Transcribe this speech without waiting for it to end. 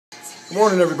Good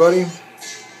morning, everybody.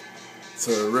 It's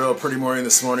a real pretty morning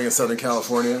this morning in Southern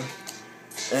California.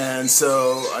 And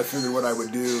so I figured what I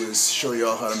would do is show you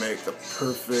all how to make the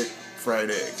perfect fried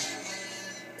egg.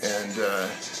 And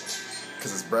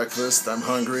because it's breakfast, I'm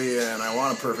hungry, and I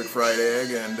want a perfect fried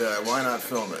egg, and why not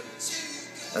film it?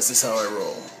 That's just how I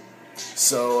roll.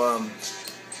 So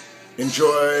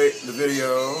enjoy the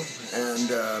video, and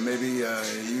maybe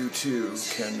you too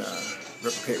can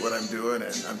replicate what I'm doing,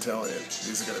 and I'm telling you,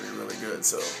 these are going to be really good,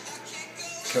 so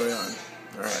carry on.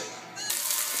 Alright.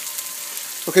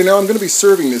 Okay, now I'm going to be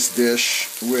serving this dish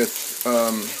with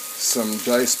some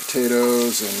diced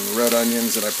potatoes and red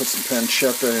onions, and I put some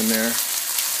panchetta in there.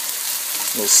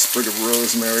 A little sprig of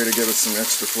rosemary to give it some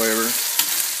extra flavor.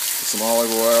 Some olive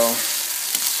oil.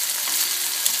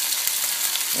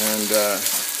 And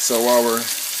so while we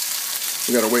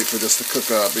got to wait for this to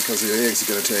cook up, because the eggs are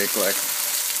going to take like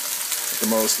at the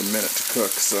most a minute to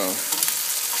cook. So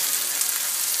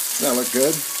doesn't that look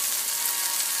good?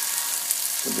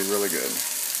 It's going to be really good.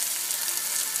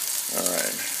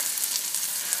 Alright.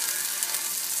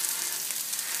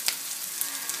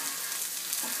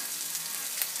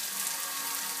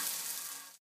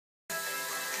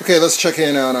 Okay, let's check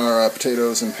in on our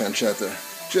potatoes and pancetta.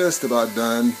 Just about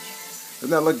done. Doesn't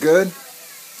that look good?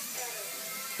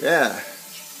 Yeah.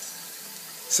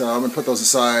 So I'm going to put those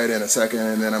aside in a second,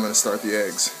 and then I'm going to start the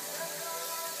eggs.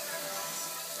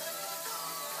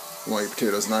 You want your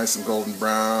potatoes nice and golden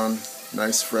brown.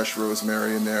 Nice fresh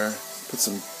rosemary in there. Put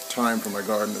some thyme from my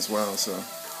garden as well. So.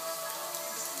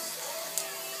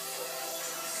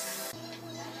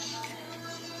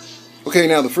 Okay,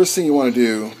 now the first thing you want to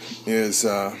do is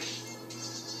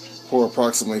pour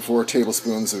approximately 4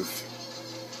 tablespoons of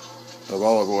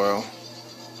olive oil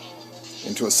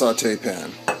into a saute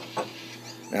pan.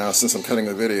 Now, since I'm cutting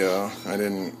the video, I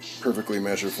didn't perfectly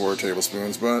measure 4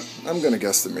 tablespoons, but I'm going to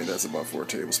guesstimate that's about 4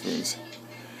 tablespoons.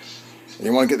 And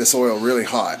you want to get this oil really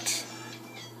hot.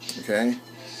 Okay?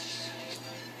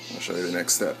 I'll show you the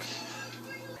next step.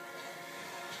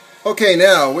 Okay,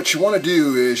 now what you want to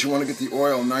do is you want to get the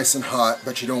oil nice and hot,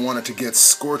 but you don't want it to get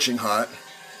scorching hot.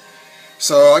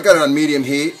 So I got it on medium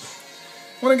heat.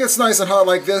 When it gets nice and hot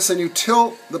like this, and you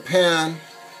tilt the pan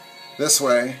this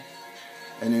way,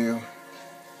 and you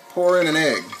pour in an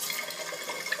egg.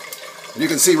 And you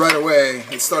can see right away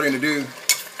it's starting to do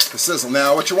the sizzle.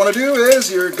 Now what you want to do is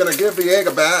you're going to give the egg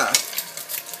a bath.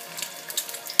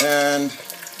 And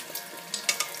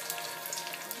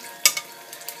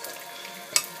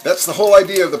that's the whole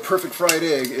idea of the perfect fried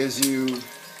egg, is you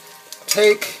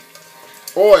take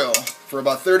oil for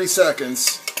about 30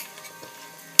 seconds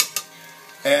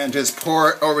and just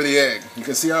pour it over the egg. You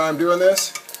can see how I'm doing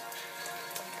this?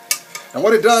 And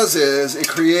what it does is it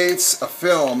creates a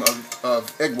film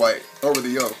of egg white over the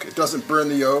yolk. It doesn't burn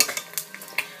the yolk.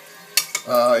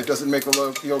 It doesn't make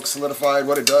the yolk solidified.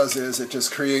 What it does is it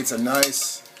just creates a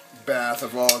nice bath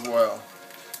of olive oil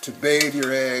to bathe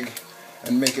your egg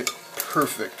and make it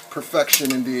perfect.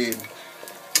 Perfection indeed.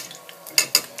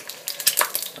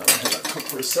 I'll let that cook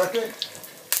for a second.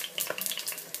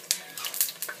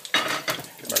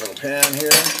 Get my little pan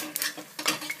here.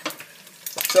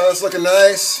 So it's looking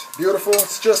nice, beautiful.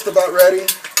 It's just about ready.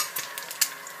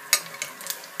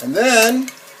 And then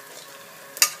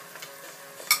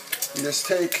you just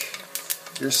take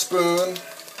your spoon,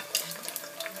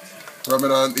 rub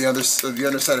it on the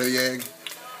underside of the egg,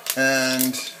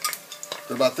 and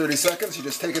for about 30 seconds you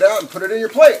just take it out and put it in your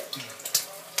plate.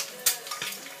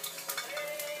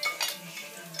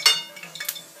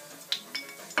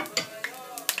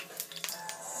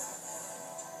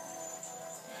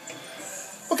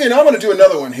 Okay, now I'm going to do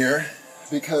another one here,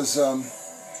 because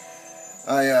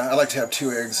I like to have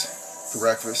 2 eggs for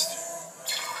breakfast.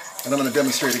 And I'm going to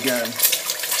demonstrate again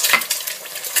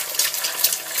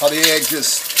how the egg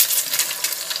just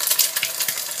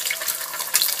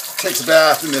takes a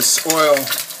bath in this oil,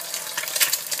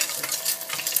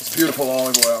 this beautiful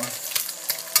olive oil.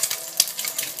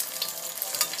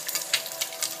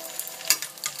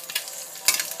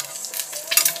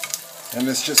 And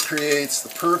this just creates the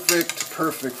perfect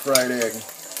fried egg.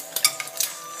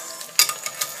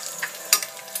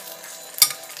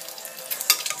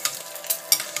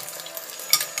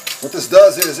 What this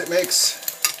does is it makes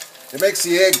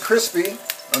the egg crispy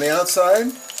on the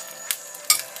outside,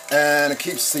 and it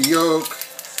keeps the yolk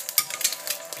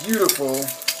beautiful,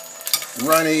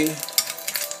 runny,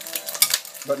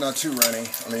 but not too runny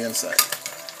on the inside.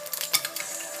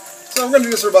 So we're going to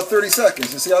do this for about 30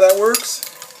 seconds. You see how that works?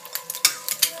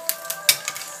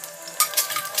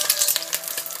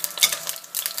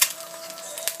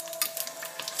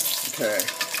 Okay,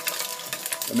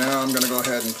 so now I'm going to go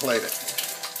ahead and plate it.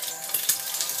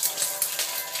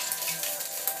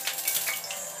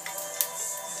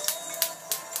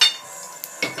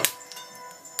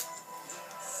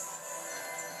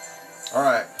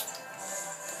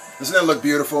 Doesn't that look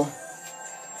beautiful?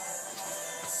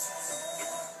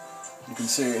 You can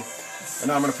see. And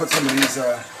now I'm going to put some of these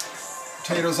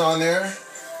potatoes on there.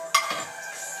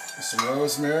 With some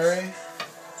rosemary.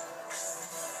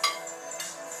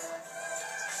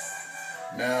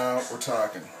 Now we're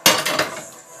talking.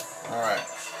 Alright.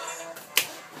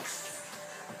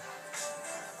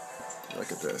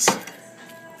 Look at this.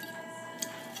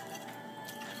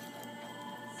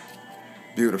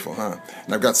 Beautiful, huh?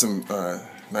 And I've got some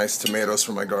nice tomatoes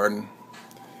from my garden.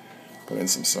 Put in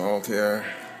some salt here.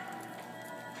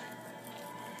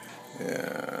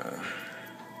 Yeah.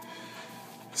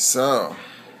 So,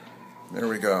 there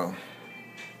we go.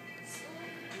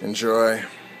 Enjoy.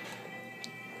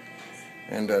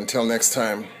 And until next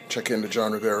time, check into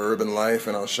John Rivera Urban Life,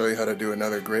 and I'll show you how to do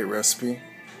another great recipe.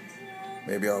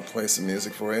 Maybe I'll play some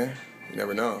music for you. You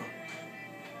never know.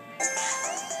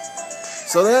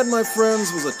 So that, my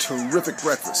friends, was a terrific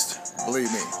breakfast.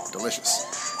 Believe me,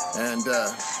 delicious. And,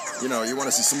 you know, you want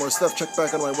to see some more stuff, check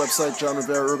back on my website, John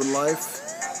Rivera Urban Life,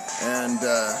 and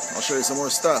I'll show you some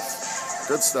more stuff.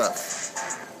 Good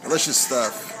stuff. Delicious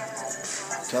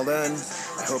stuff. Till then,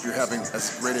 I hope you're having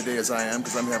as great a day as I am,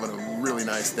 because I'm having a really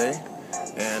nice day.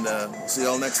 And see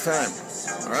y'all next time.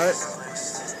 All right?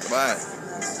 Goodbye.